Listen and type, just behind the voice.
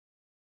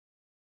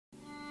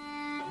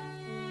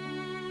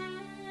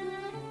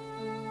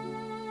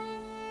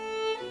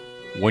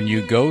When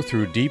You Go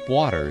Through Deep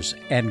Waters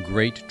and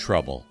Great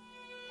Trouble,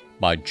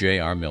 by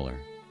J.R. Miller.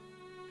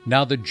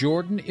 Now the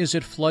Jordan is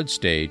at flood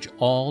stage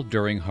all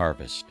during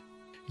harvest.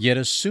 Yet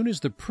as soon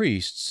as the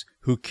priests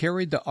who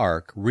carried the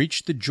ark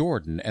reached the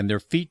Jordan and their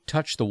feet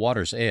touched the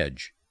water's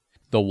edge,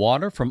 the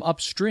water from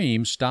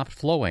upstream stopped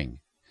flowing,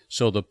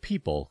 so the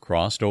people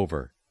crossed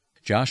over.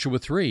 Joshua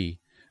 3,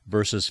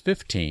 verses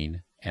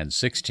 15 and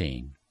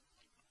 16.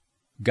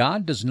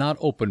 God does not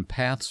open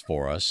paths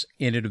for us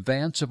in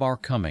advance of our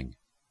coming.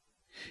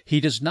 He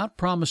does not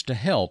promise to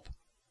help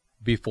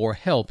before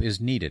help is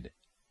needed.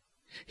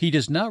 He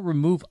does not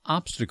remove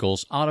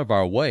obstacles out of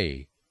our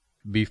way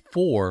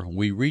before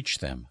we reach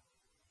them.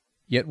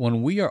 Yet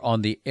when we are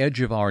on the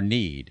edge of our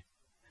need,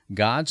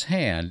 God's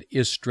hand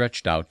is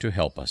stretched out to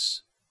help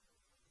us.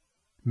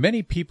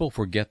 Many people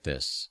forget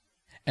this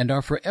and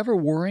are forever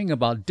worrying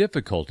about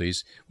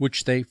difficulties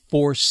which they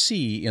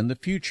foresee in the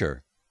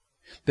future.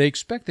 They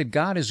expect that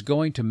God is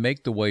going to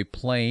make the way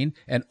plain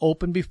and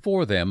open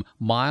before them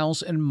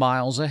miles and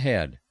miles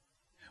ahead,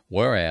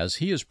 whereas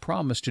He has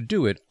promised to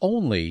do it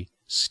only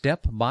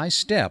step by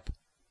step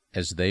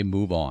as they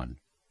move on.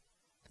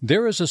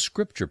 There is a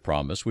scripture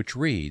promise which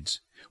reads,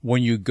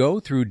 "When you go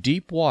through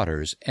deep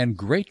waters and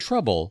great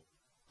trouble,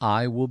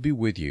 I will be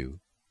with you."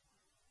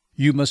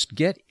 You must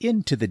get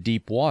into the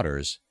deep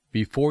waters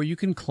before you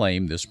can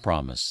claim this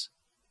promise.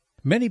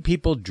 Many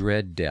people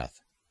dread death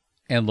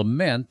and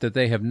lament that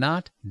they have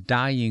not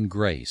dying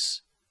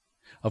grace.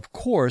 Of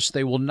course,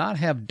 they will not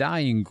have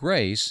dying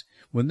grace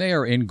when they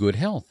are in good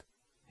health,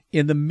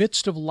 in the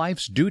midst of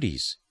life's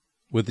duties,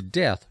 with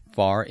death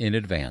far in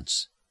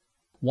advance.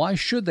 Why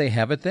should they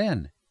have it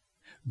then?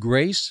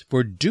 Grace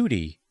for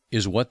duty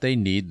is what they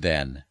need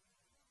then.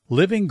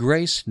 Living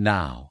grace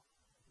now,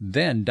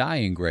 then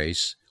dying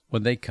grace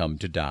when they come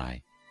to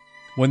die.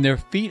 When their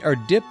feet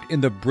are dipped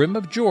in the brim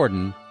of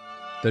Jordan,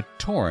 the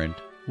torrent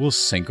will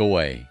sink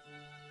away.